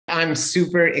I'm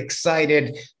super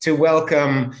excited to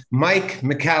welcome Mike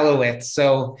Michalowicz.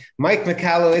 So Mike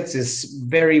Michalowicz is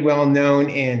very well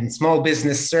known in small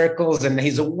business circles, and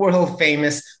he's a world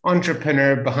famous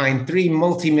entrepreneur behind three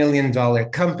multi-million-dollar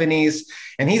companies.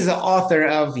 And he's the author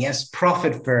of, yes,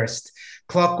 Profit First,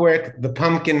 Clockwork, The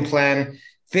Pumpkin Plan,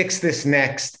 Fix This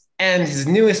Next, and his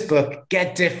newest book,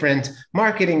 Get Different,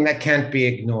 Marketing That Can't Be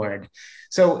Ignored.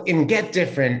 So in Get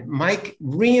Different, Mike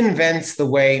reinvents the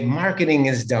way marketing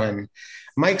is done.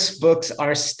 Mike's books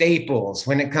are staples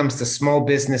when it comes to small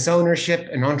business ownership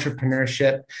and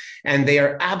entrepreneurship, and they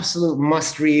are absolute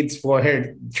must-reads for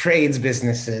trades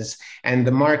businesses and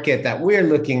the market that we're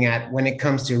looking at when it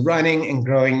comes to running and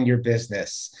growing your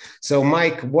business. So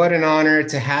Mike, what an honor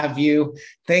to have you.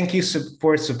 Thank you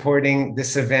for supporting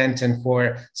this event and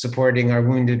for supporting our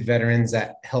wounded veterans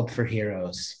at Help for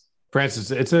Heroes.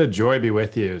 Francis, it's a joy to be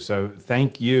with you. So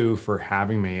thank you for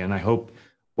having me. And I hope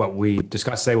what we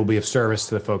discuss today will be of service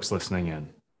to the folks listening in.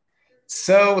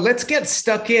 So let's get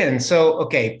stuck in. So,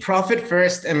 okay, Profit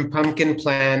First and Pumpkin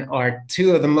Plan are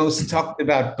two of the most talked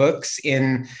about books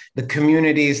in the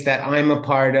communities that I'm a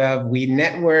part of. We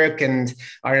network and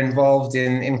are involved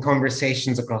in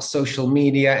conversations across social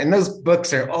media. And those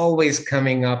books are always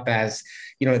coming up as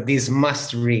these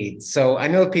must reads. So I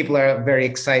know people are very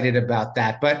excited about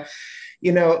that, but,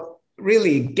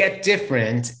 really Get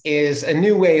Different is a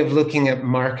new way of looking at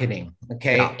marketing.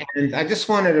 Okay. Yeah. And I just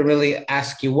wanted to really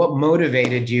ask you, what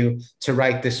motivated you to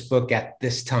write this book at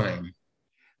this time?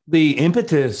 The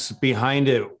impetus behind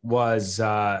it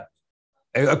it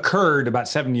occurred about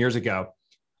 7 years ago.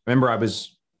 Remember, I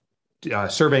was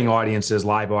surveying audiences,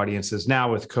 live audiences.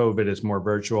 Now with COVID, it's more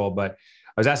virtual, but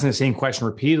I was asking the same question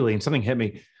repeatedly and something hit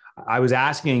me. I was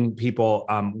asking people,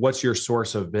 what's your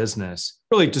source of business?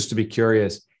 Really just to be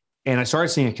curious. And I started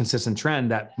seeing a consistent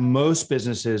trend that most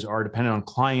businesses are dependent on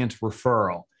client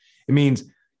referral. It means,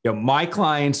 my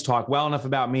clients talk well enough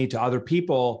about me to other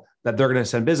people that they're going to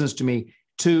send business to me,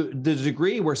 to the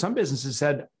degree where some businesses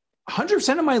said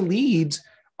 100% of my leads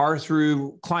are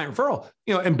through client referral,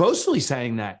 and boastfully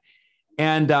saying that.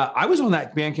 And I was on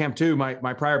that band camp too.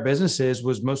 My prior businesses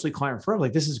was mostly client referral.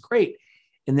 Like, this is great.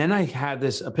 And then I had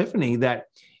this epiphany that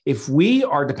if we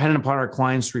are dependent upon our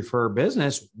clients to refer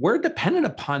business, we're dependent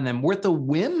upon them. We're at the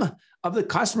whim of the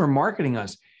customer marketing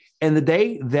us. And the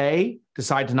day they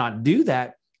decide to not do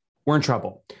that, we're in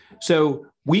trouble. So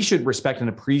we should respect and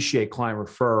appreciate client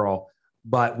referral,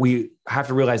 but we have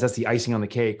to realize that's the icing on the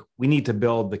cake. We need to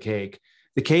build the cake.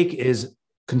 The cake is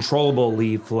controllable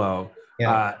lead flow.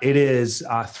 Yeah. It is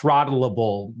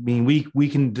throttleable. I mean, we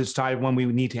can decide when we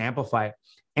need to amplify it.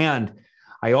 And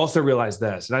I also realized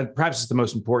this, and perhaps it's the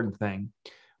most important thing.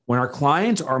 When our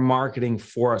clients are marketing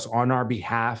for us on our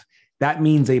behalf, that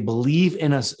means they believe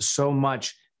in us so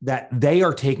much that they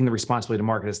are taking the responsibility to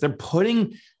market us. They're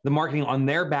putting the marketing on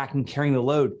their back and carrying the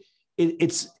load.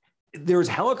 There's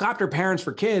helicopter parents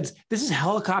for kids. This is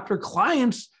helicopter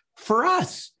clients for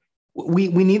us. We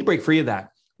need to break free of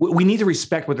that. We need to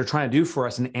respect what they're trying to do for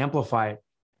us and amplify it.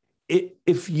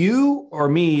 If you or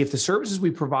me, if the services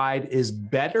we provide is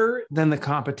better than the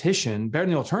competition, better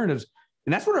than the alternatives,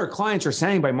 and that's what our clients are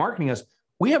saying by marketing us,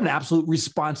 we have an absolute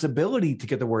responsibility to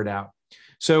get the word out.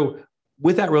 So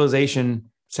with that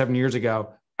realization 7 years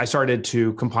ago, I started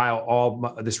to compile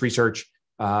all this research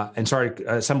and started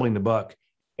assembling the book.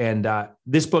 And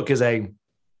this book is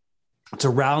it's a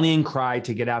rallying cry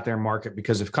to get out there and market,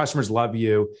 because if customers love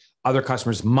you, other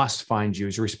customers must find you.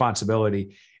 It's your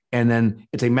responsibility. And then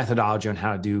it's a methodology on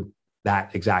how to do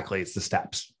that exactly. It's the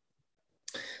steps.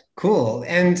 Cool.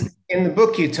 And in the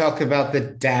book, you talk about the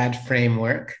DAD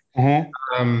framework,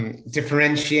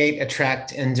 differentiate,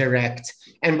 attract, and direct.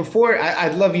 And before,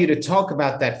 I'd love you to talk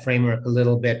about that framework a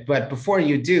little bit. But before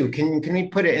you do, can we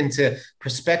put it into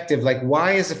perspective? Like,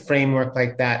 why is a framework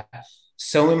like that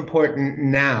so important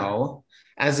now,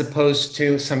 as opposed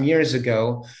to some years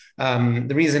ago?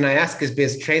 The reason I ask is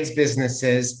because trades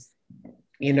businesses,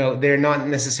 they're not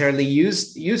necessarily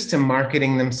used to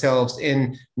marketing themselves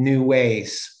in new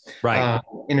ways, right?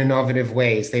 In innovative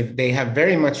ways. They have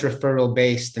very much referral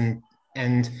based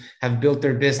and have built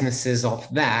their businesses off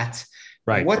that.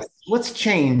 Right. What's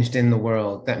changed in the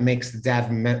world that makes the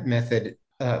DAD method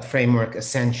framework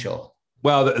essential?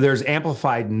 Well, there's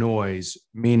amplified noise,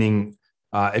 meaning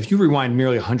if you rewind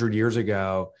merely 100 years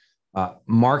ago,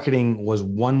 marketing was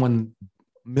 1/1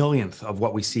 millionth of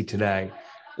what we see today.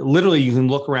 Literally, you can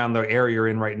look around the area you're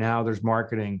in right now. There's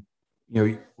marketing.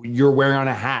 You're wearing on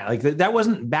a hat. Like that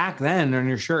wasn't back then on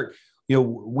your shirt.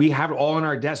 We have it all on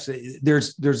our desks.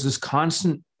 There's this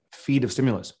constant feed of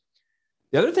stimulus.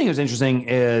 The other thing that's interesting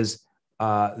is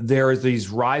there is these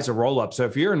rise of roll-ups. So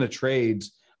if you're in the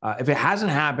trades, if it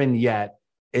hasn't happened yet,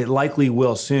 it likely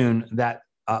will soon, that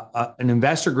an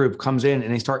investor group comes in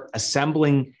and they start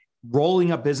assembling,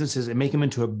 rolling up businesses and make them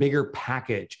into a bigger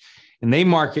package. And they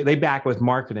back with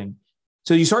marketing.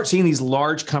 So you start seeing these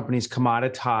large companies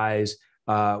commoditize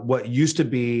what used to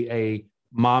be a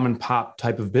mom and pop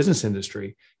type of business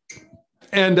industry.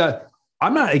 And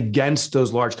I'm not against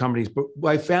those large companies, but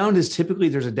what I found is typically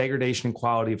there's a degradation in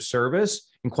quality of service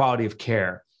and quality of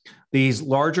care. These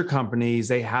larger companies,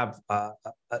 they have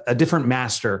a different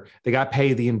master. They got to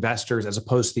pay the investors as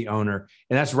opposed to the owner.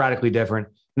 And that's radically different.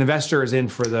 An investor is in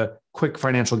for the quick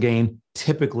financial gain,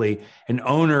 typically. An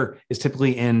owner is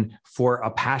typically in for a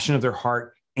passion of their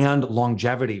heart and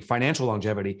longevity, financial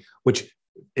longevity, which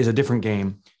is a different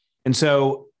game. And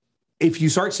so if you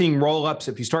start seeing roll-ups,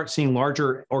 if you start seeing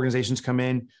larger organizations come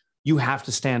in, you have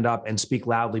to stand up and speak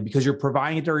loudly, because you're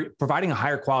providing a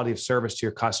higher quality of service to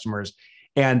your customers.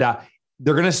 And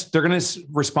they're gonna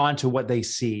respond to what they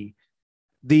see.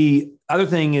 The other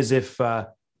thing is, if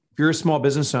you're a small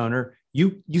business owner,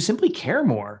 you simply care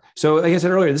more. So, like I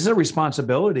said earlier, this is a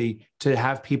responsibility to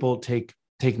have people take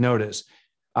notice.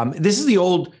 This is the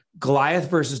old Goliath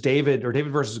versus David, or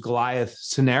David versus Goliath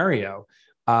scenario.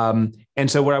 And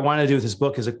so, what I want to do with this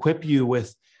book is equip you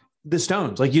with the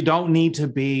stones. Like, you don't need to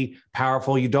be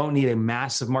powerful. You don't need a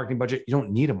massive marketing budget. You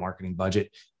don't need a marketing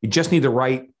budget. You just need the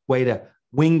right way to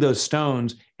wing those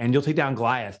stones, and you'll take down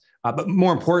Goliath. But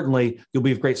more importantly, you'll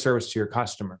be of great service to your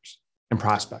customers and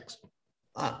prospects.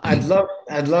 I'd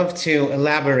love to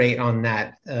elaborate on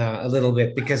that a little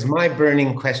bit, because my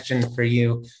burning question for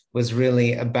you was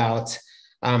really about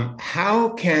how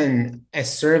can a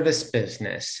service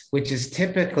business, which is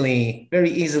typically very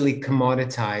easily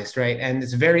commoditized, right? And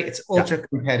it's ultra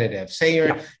competitive. Say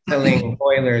you're selling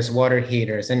boilers, water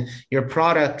heaters, and your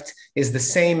product is the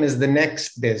same as the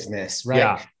next business, right?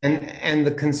 Yeah. And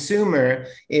the consumer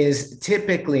is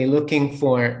typically looking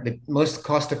for the most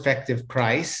cost-effective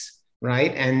price,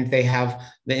 right? And they have,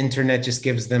 the internet just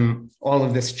gives them all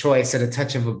of this choice at a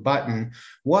touch of a button.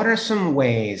 What are some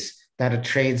ways that a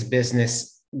trades business,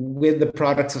 with the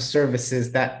products or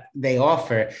services that they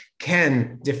offer,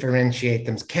 can differentiate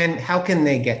them? How can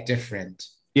they get different?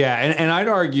 Yeah. And I'd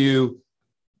argue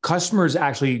customers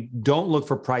actually don't look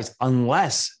for price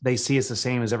unless they see it's the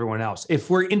same as everyone else. If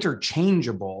we're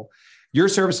interchangeable, your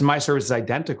service and my service is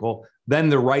identical, then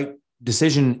the right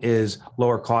decision is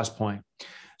lower cost point.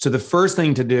 So the first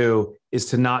thing to do is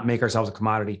to not make ourselves a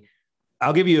commodity.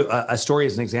 I'll give you a story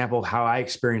as an example of how I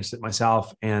experienced it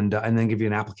myself, and then give you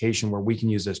an application where we can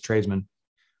use this tradesman.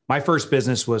 My first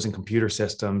business was in computer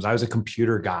systems. I was a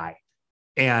computer guy,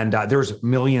 and there was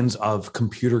millions of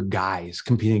computer guys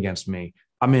competing against me.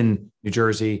 I'm in New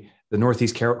Jersey. The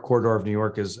Northeast corridor of New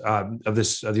York is of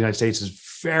the United States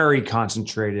is very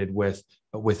concentrated with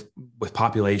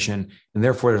population, and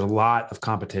therefore there's a lot of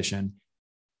competition.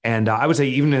 And I would say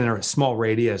even in a small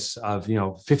radius of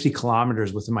 50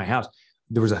 kilometers within my house,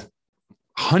 there was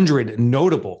 100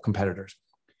 notable competitors.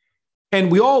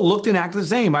 And we all looked and acted the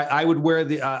same. I would wear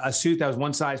a suit that was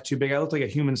one size too big. I looked like a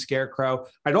human scarecrow.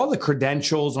 I had all the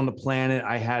credentials on the planet.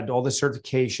 I had all the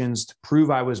certifications to prove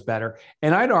I was better.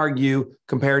 And I'd argue,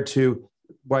 compared to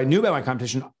what I knew about my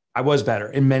competition, I was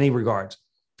better in many regards.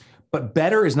 But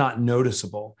better is not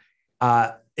noticeable.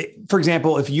 For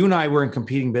example, if you and I were in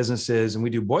competing businesses and we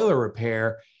do boiler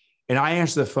repair, and I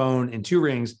answer the phone in 2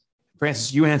 rings,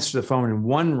 Francis, you answer the phone in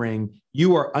 1 ring,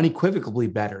 you are unequivocally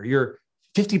better. You're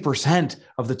 50%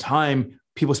 of the time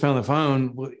people spend on the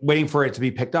phone waiting for it to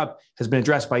be picked up has been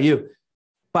addressed by you.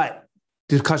 But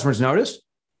do customers notice?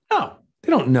 No, they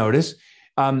don't notice.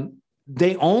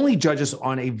 They only judge us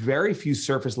on a very few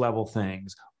surface level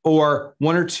things, or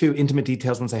 1 or 2 intimate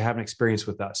details once they have an experience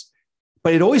with us.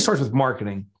 But it always starts with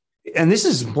marketing. And this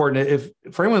is important. If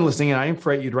for anyone listening in, I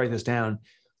invite you to write this down.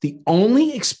 The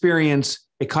only experience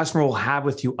a customer will have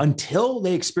with you until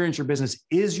they experience your business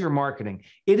is your marketing.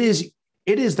 It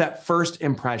is that first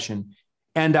impression.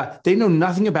 And they know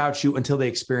nothing about you until they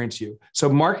experience you. So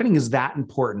marketing is that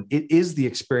important. It is the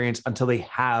experience until they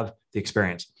have the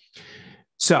experience.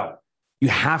 So you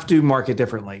have to market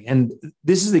differently. And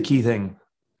this is the key thing,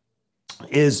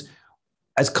 is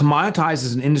as commoditized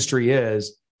as an industry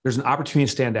is, there's an opportunity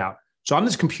to stand out. So I'm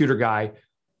this computer guy.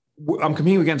 I'm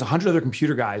competing against 100 other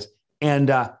computer guys. And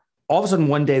all of a sudden,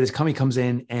 one day, this company comes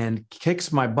in and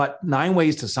kicks my butt 9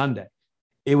 ways to Sunday.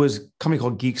 It was a company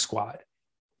called Geek Squad.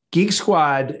 Geek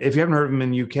Squad, if you haven't heard of them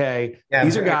in the UK,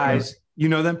 these are guys, you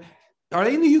know them. Are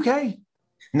they in the UK?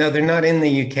 No, they're not in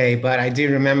the UK, but I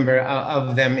do remember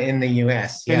of them in the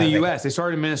US. In the US. They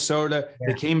started in Minnesota. Yeah.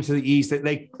 They came to the East.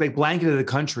 They blanketed the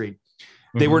country.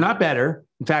 They were not better.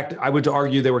 In fact, I would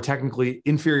argue they were technically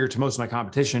inferior to most of my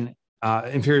competition,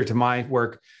 inferior to my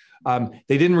work.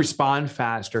 They didn't respond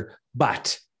faster,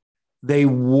 but they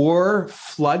wore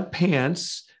flood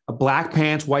pants, black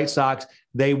pants, white socks.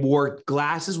 They wore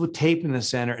glasses with tape in the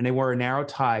center, and they wore a narrow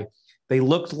tie. They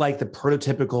looked like the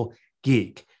prototypical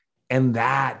geek. And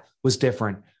that was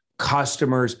different.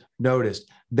 Customers noticed.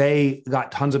 They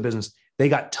got tons of business. They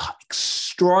got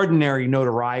extraordinary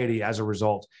notoriety as a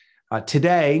result.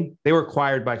 Today, they were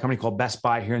acquired by a company called Best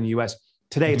Buy here in the US.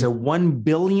 Today, it's a $1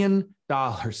 billion,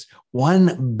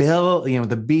 $1 billion,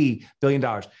 with a B,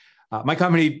 $billion. My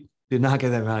company did not get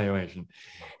that valuation.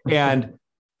 And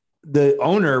the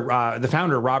owner, the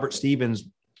founder, Robert Stevens,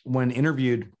 when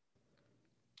interviewed,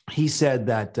 he said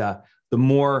that the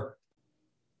more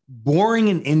boring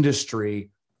an industry,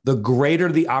 the greater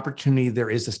the opportunity there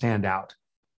is to stand out.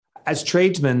 As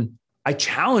tradesmen, I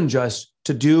challenge us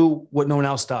to do what no one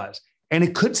else does. And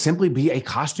it could simply be a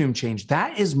costume change.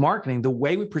 That is marketing, the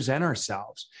way we present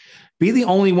ourselves. Be the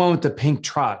only one with the pink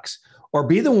trucks, or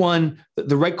be the one,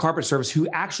 the red carpet service, who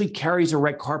actually carries a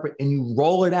red carpet and you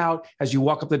roll it out as you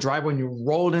walk up the driveway and you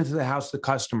roll it into the house of the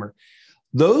customer.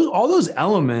 All those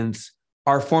elements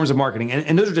are forms of marketing.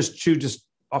 And those are just two just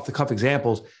off the cuff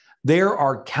examples. There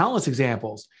are countless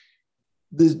examples.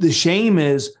 The shame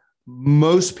is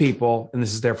most people, and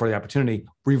this is therefore the opportunity,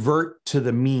 revert to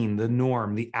the mean, the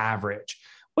norm, the average.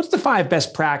 What's the 5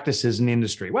 best practices in the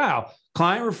industry? Wow,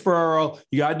 client referral,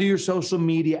 you got to do your social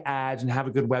media ads and have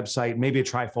a good website, maybe a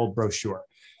trifold brochure.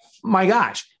 My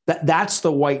gosh, that's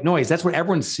the white noise. That's what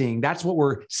everyone's seeing. That's what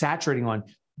we're saturating on.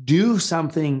 Do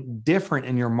something different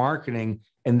in your marketing,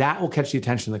 and that will catch the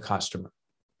attention of the customer.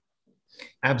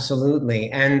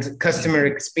 Absolutely. And customer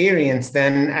experience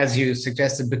then, as you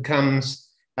suggested, becomes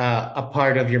a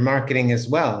part of your marketing as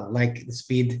well, like the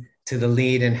speed to the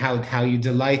lead and how you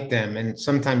delight them. And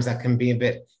sometimes that can be a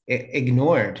bit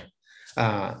ignored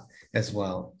as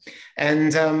well.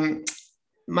 And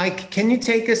Mike, can you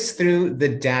take us through the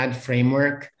DAD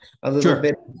framework a little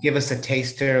bit? Give us a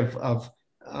taster of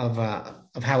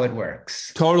how it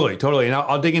works. Totally. And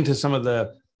I'll dig into some of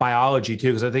the biology too,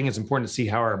 because I think it's important to see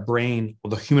how our brain,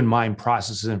 the human mind,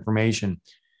 processes information.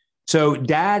 So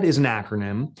DAD is an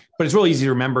acronym, but it's really easy to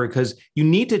remember because you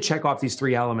need to check off these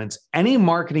 3 elements. Any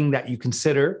marketing that you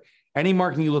consider, any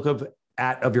marketing you look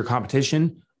at of your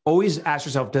competition, always ask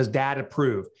yourself, does DAD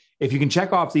approve? If you can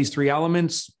check off these 3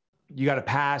 elements, you got to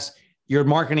pass. Your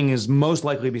marketing is most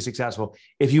likely to be successful.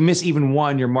 If you miss even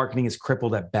one, your marketing is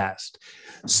crippled at best.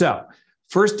 So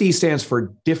first D stands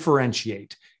for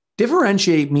differentiate.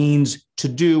 Differentiate means to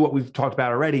do what we've talked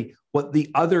about already, what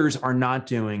the others are not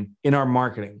doing in our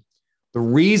marketing. The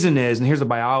reason is, and here's the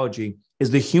biology, is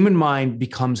the human mind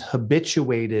becomes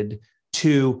habituated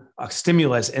to a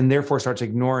stimulus and therefore starts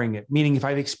ignoring it. Meaning if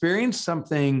I've experienced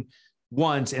something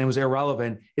once and it was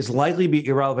irrelevant, it's likely to be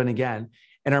irrelevant again.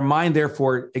 And our mind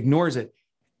therefore ignores it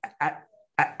at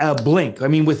a blink. I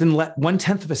mean, within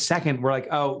 1/10 of a second, we're like,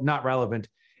 oh, not relevant.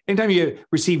 Anytime you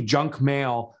receive junk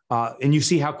mail and you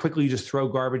see how quickly you just throw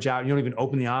garbage out, and you don't even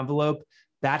open the envelope,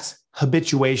 that's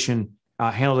habituation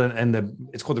handled in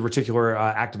it's called the reticular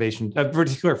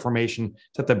reticular formation.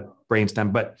 It's at the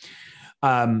brainstem. But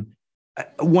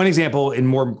one example in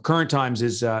more current times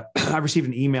is I received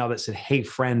an email that said, "Hey,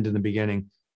 friend," in the beginning.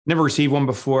 Never received one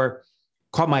before.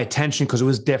 Caught my attention because it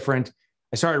was different.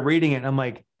 I started reading it and I'm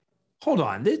like, hold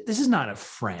on, this is not a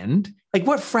friend. Like,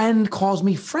 what friend calls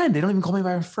me friend? They don't even call me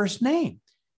by my first name.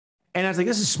 And I was like,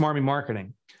 this is smarmy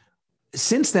marketing.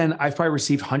 Since then, I've probably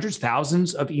received hundreds,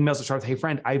 thousands of emails that start with, "Hey,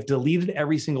 friend." I've deleted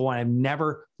every single one. I've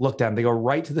never looked at them. They go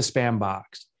right to the spam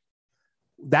box.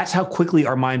 That's how quickly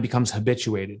our mind becomes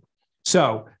habituated.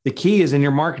 So the key is in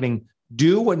your marketing,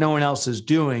 do what no one else is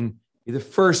doing. Be the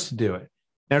first to do it.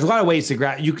 Now, there's a lot of ways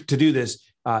to do this.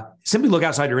 Simply look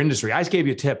outside your industry. I just gave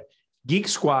you a tip. Geek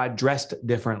Squad dressed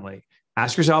differently.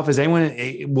 Ask yourself, is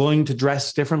anyone willing to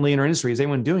dress differently in our industry? Is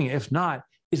anyone doing it? If not,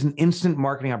 it's an instant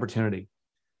marketing opportunity.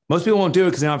 Most people won't do it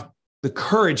because they don't have the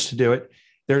courage to do it.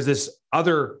 There's this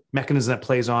other mechanism that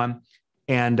plays on,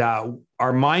 and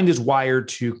our mind is wired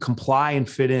to comply and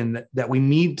fit in, that we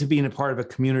need to be in a part of a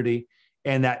community,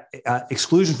 and that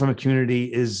exclusion from a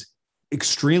community is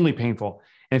extremely painful.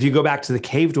 And if you go back to the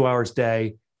cave dwellers'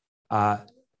 day,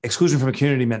 exclusion from a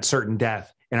community meant certain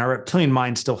death. And our reptilian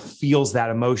mind still feels that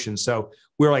emotion. So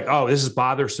we're like, oh, this is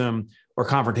bothersome or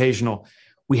confrontational.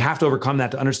 We have to overcome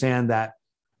that to understand that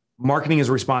marketing is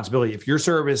a responsibility. If your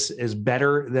service is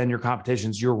better than your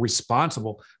competition's, you're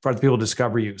responsible for other people to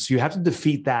discover you. So you have to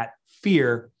defeat that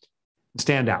fear and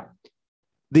stand out.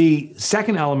 The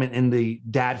second element in the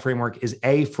DAD framework is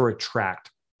A for attract.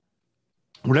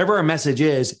 whatever our message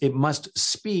is, it must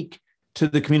speak to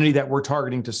the community that we're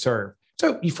targeting to serve.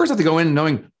 So you first have to go in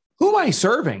knowing, who am I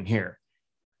serving here?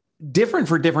 Different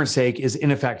for different sake is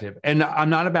ineffective. And I'm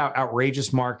not about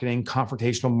outrageous marketing,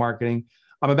 confrontational marketing.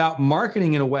 I'm about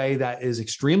marketing in a way that is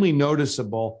extremely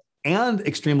noticeable and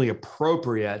extremely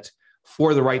appropriate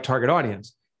for the right target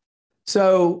audience.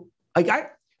 So like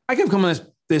I could come on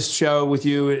this show with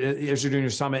you as you're doing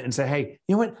your summit and say, hey,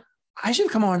 you know what? I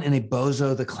should come on in a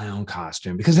Bozo the Clown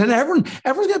costume, because then everyone's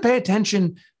going to pay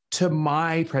attention to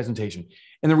my presentation.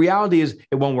 And the reality is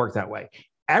it won't work that way.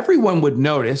 Everyone would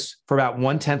notice for about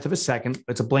 1/10 of a second.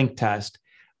 It's a blink test.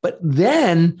 But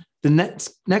then the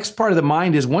next part of the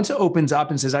mind is, once it opens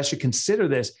up and says, I should consider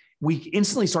this, we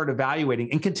instantly start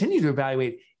evaluating and continue to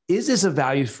evaluate, is this a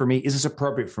value for me? Is this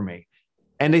appropriate for me?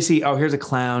 And they see, oh, here's a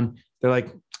clown. They're like,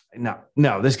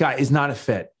 no, this guy is not a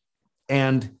fit.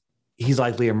 And he's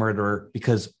likely a murderer,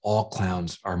 because all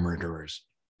clowns are murderers.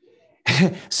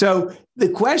 So the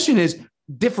question is,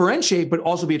 differentiate, but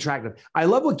also be attractive. I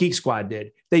love what Geek Squad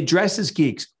did. They dressed as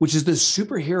geeks, which is the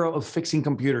superhero of fixing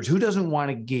computers. Who doesn't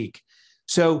want a geek?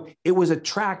 So it was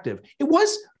attractive. It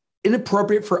was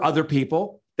inappropriate for other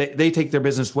people. They take their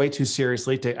business way too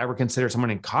seriously to ever consider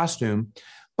someone in costume.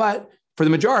 But for the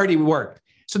majority, it worked.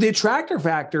 So the attractor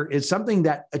factor is something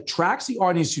that attracts the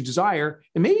audience you desire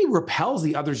and maybe repels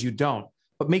the others you don't,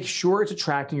 but make sure it's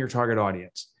attracting your target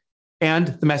audience. And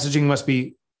the messaging must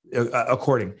be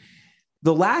according.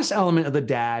 The last element of the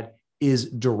DAD is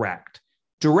direct.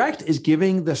 Direct is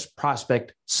giving the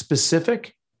prospect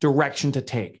specific direction to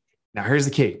take. Now, here's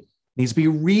the key. It needs to be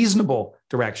reasonable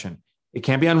direction. It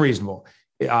can't be unreasonable.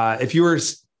 If you were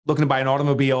looking to buy an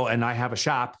automobile and I have a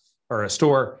shop or a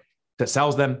store that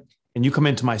sells them, and you come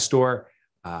into my store,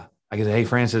 I can say, hey,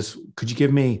 Francis, could you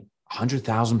give me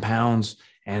 100,000 pounds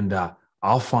and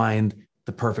I'll find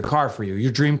the perfect car for you,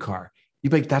 your dream car.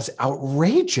 You'd be like, that's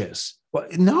outrageous. Well,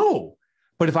 no.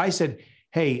 But if I said,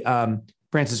 hey,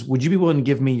 Francis, would you be willing to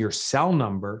give me your cell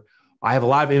number? I have a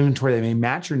lot of inventory that may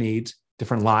match your needs,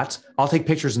 different lots. I'll take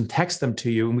pictures and text them to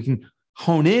you, and we can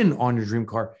hone in on your dream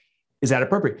car. Is that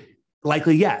appropriate?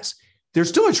 Likely, yes. There's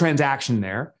still a transaction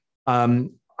there.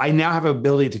 I now have an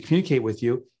ability to communicate with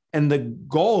you. And the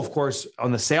goal, of course,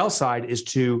 on the sales side is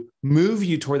to move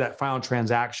you toward that final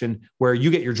transaction where you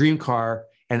get your dream car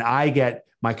and I get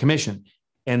my commission.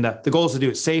 And the goal is to do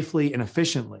it safely and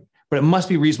efficiently, but it must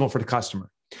be reasonable for the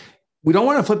customer. We don't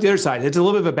want to flip the other side. It's a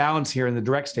little bit of a balance here in the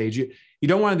direct stage. You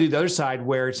don't want to do the other side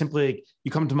where it's simply like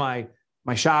you come to my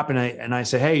shop and I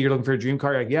say, hey, you're looking for a dream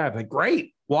car? You're like, yeah. I'm like,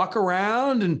 great. Walk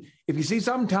around. And if you see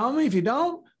something, tell me. If you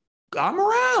don't, I'm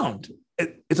around.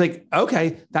 It's like,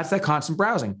 okay, that's that constant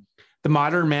browsing. The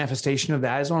modern manifestation of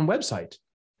that is on websites.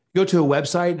 You go to a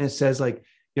website and it says like,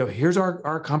 here's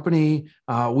our company.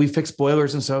 We fix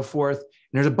boilers and so forth. And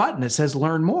there's a button that says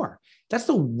learn more. That's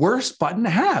the worst button to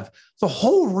have. The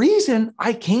whole reason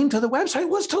I came to the website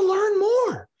was to learn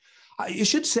more. You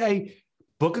should say,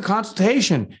 book a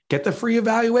consultation, get the free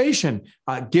evaluation,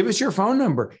 give us your phone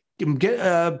number,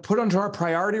 get put onto our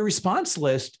priority response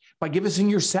list by giving us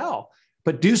your cell.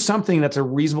 But do something that's a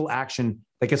reasonable action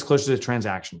that gets closer to the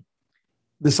transaction.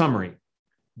 The summary: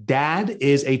 DAD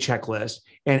is a checklist,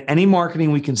 and any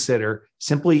marketing we consider,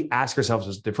 simply ask ourselves,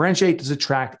 does it differentiate, does it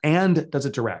attract, and does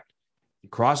it direct? You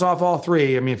cross off all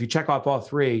three. I mean, if you check off all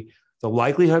three, the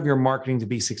likelihood of your marketing to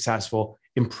be successful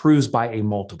improves by a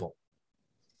multiple.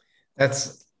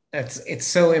 It's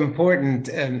so important,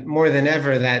 and more than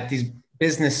ever, that these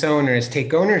business owners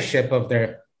take ownership of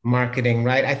their marketing,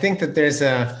 right? I think that there's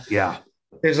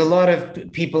a lot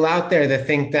of people out there that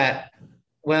think that,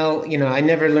 well, I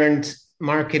never learned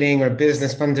marketing or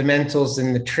business fundamentals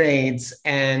in the trades,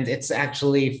 and it's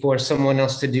actually for someone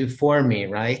else to do for me,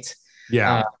 right?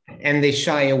 Yeah. And they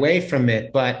shy away from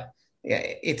it. But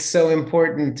it's so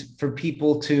important for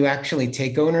people to actually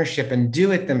take ownership and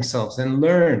do it themselves and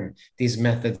learn these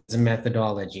methods and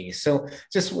methodologies. So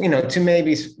just, to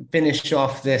maybe finish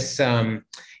off this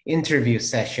interview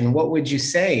session, what would you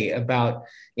say about,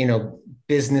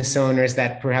 business owners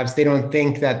that perhaps they don't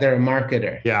think that they're a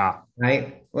marketer? Yeah.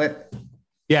 Right.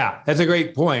 Yeah, that's a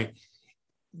great point.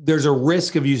 There's a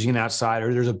risk of using an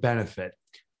outsider. There's a benefit.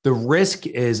 The risk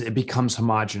is it becomes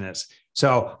homogenous.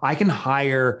 So I can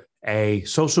hire a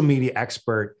social media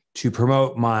expert to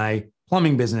promote my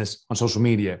plumbing business on social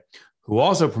media, who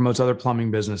also promotes other plumbing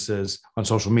businesses on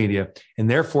social media. And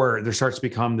therefore, there starts to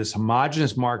become this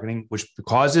homogenous marketing, which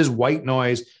causes white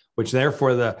noise, which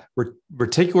therefore the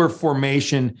reticular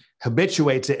formation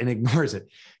habituates it and ignores it.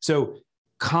 So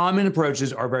common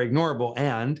approaches are very ignorable,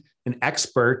 and an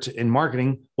expert in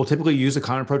marketing will typically use a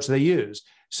common approach they use.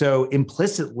 So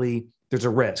implicitly, there's a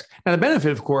risk. Now, the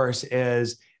benefit, of course,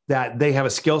 is that they have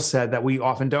a skill set that we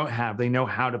often don't have. They know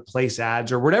how to place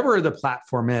ads or whatever the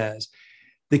platform is.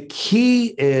 The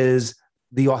key is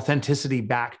the authenticity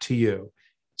back to you.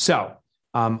 So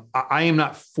I am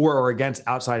not for or against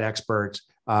outside experts,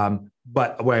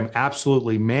 but what I'm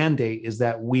absolutely mandate is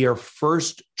that we are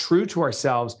first true to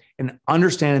ourselves and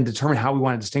understand and determine how we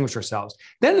want to distinguish ourselves.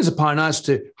 Then it's upon us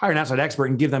to hire an outside expert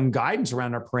and give them guidance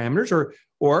around our parameters,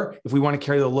 or if we want to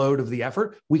carry the load of the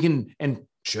effort, we can and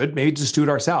should maybe just do it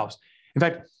ourselves. In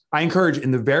fact, I encourage in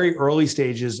the very early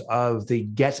stages of the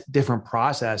Get Different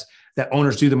process that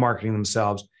owners do the marketing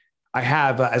themselves. I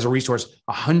have, as a resource,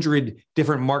 100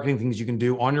 different marketing things you can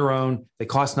do on your own. They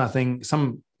cost nothing,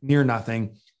 some near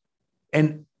nothing.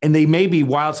 And they may be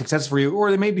wild successes for you,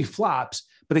 or they may be flops,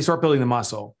 but they start building the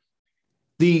muscle.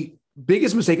 The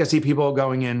biggest mistake I see people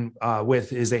going in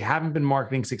with is they haven't been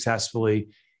marketing successfully.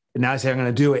 And now they say, I'm going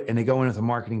to do it. And they go in with a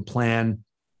marketing plan.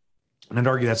 And I'd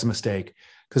argue that's a mistake,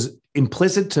 because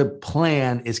implicit to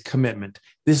plan is commitment.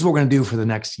 This is what we're going to do for the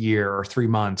next year or 3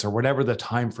 months or whatever the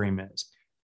time frame is.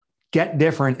 Get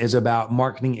Different is about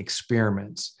marketing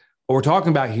experiments. What we're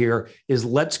talking about here is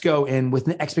let's go in with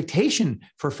an expectation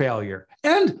for failure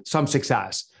and some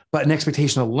success, but an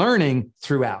expectation of learning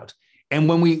throughout. And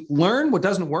when we learn what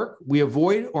doesn't work, we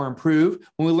avoid or improve.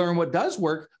 When we learn what does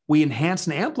work, we enhance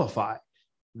and amplify.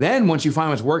 Then once you find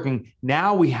what's working,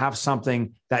 now we have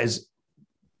something that is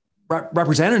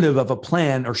representative of a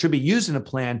plan or should be used in a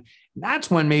plan. That's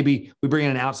when maybe we bring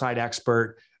in an outside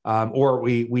expert or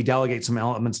we delegate some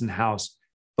elements in-house.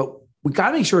 But we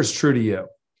got to make sure it's true to you.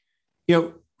 You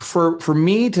know, for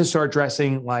me to start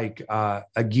dressing like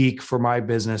a geek for my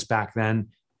business back then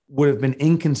would have been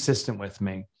inconsistent with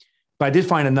me. But I did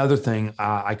find another thing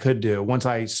I could do. Once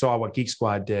I saw what Geek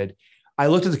Squad did, I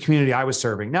looked at the community I was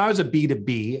serving. Now I was a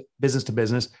B2B, business to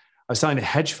business. I was selling to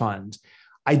hedge funds.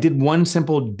 I did one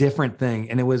simple different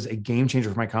thing, and it was a game changer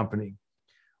for my company.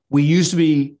 We used to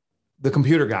be the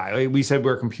computer guy. We said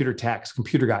we're computer techs,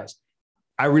 computer guys.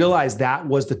 I realized that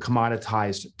was the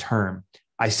commoditized term.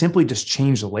 I simply just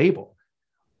changed the label.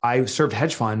 I served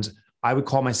hedge funds. I would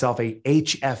call myself a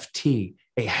HFT,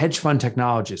 a hedge fund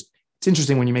technologist. It's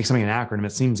interesting when you make something an acronym,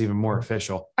 it seems even more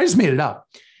official. I just made it up.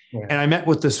 Yeah. And I met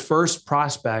with this first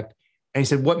prospect and he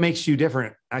said, what makes you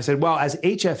different? I said, well, as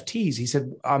HFTs, he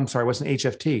said, I'm sorry, what's an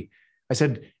HFT? I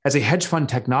said, as a hedge fund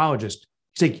technologist.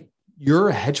 He's like, you're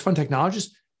a hedge fund technologist?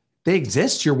 They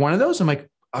exist? You're one of those? I'm like,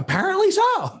 apparently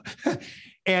so.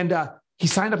 And he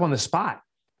signed up on the spot.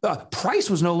 The price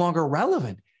was no longer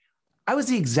relevant. I was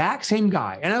the exact same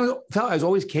guy. And I felt I was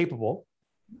always capable.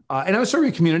 And I was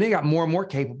serving a community, I got more and more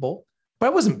capable, but I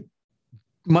wasn't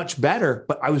much better,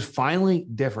 but I was finally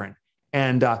different.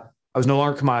 And I was no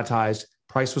longer commoditized.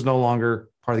 Price was no longer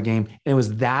part of the game. And it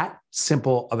was that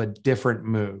simple of a different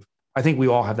move. I think we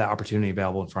all have that opportunity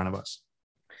available in front of us.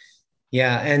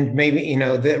 Yeah. And maybe, you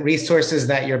know, the resources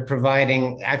that you're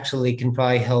providing actually can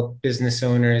probably help business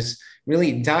owners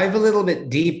really dive a little bit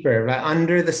deeper, right,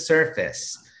 under the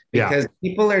surface, because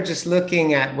people are just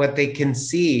looking at what they can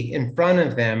see in front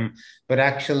of them, but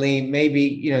actually maybe,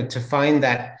 you know, to find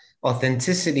that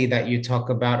authenticity that you talk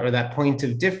about or that point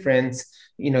of difference,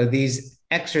 you know, these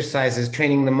exercises,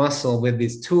 training the muscle with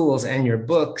these tools and your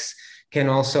books can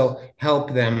also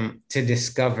help them to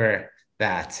discover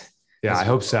that. Yeah, I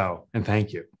hope so. And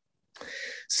thank you.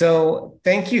 So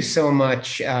thank you so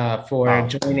much for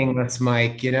joining us,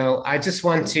 Mike. You know, I just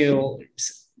want to,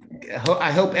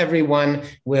 I hope everyone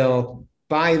will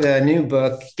buy the new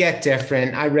book, Get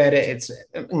Different. I read it. It's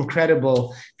an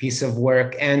incredible piece of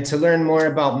work. And to learn more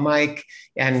about Mike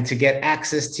and to get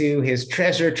access to his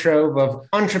treasure trove of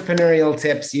entrepreneurial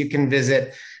tips, you can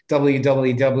visit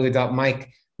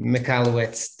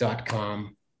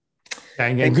www.mikemichalowicz.com.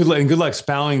 And good luck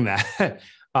spelling that.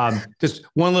 Just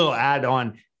one little add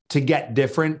on to Get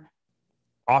Different.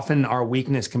 Often our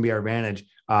weakness can be our advantage.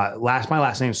 My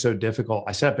last name is so difficult.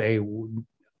 I set up a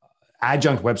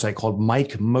adjunct website called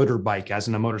Mike Motorbike, as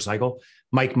in a motorcycle.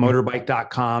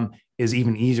 MikeMotorbike.com is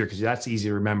even easier because that's easy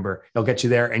to remember. It'll get you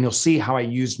there, and you'll see how I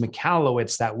used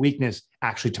Michalowicz, that weakness,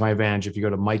 actually to my advantage if you go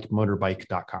to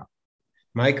MikeMotorbike.com.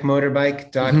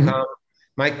 MikeMotorbike.com.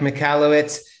 Mike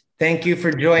Michalowicz, thank you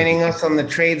for joining us on the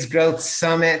Trades Growth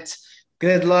Summit.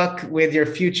 Good luck with your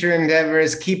future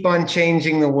endeavors. Keep on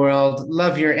changing the world.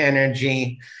 Love your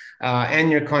energy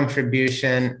and your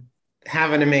contribution.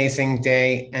 Have an amazing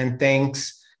day. And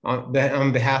thanks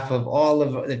on behalf of all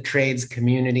of the trades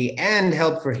community and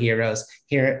Help for Heroes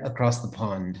here across the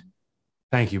pond.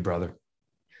 Thank you, brother.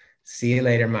 See you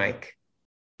later, Mike.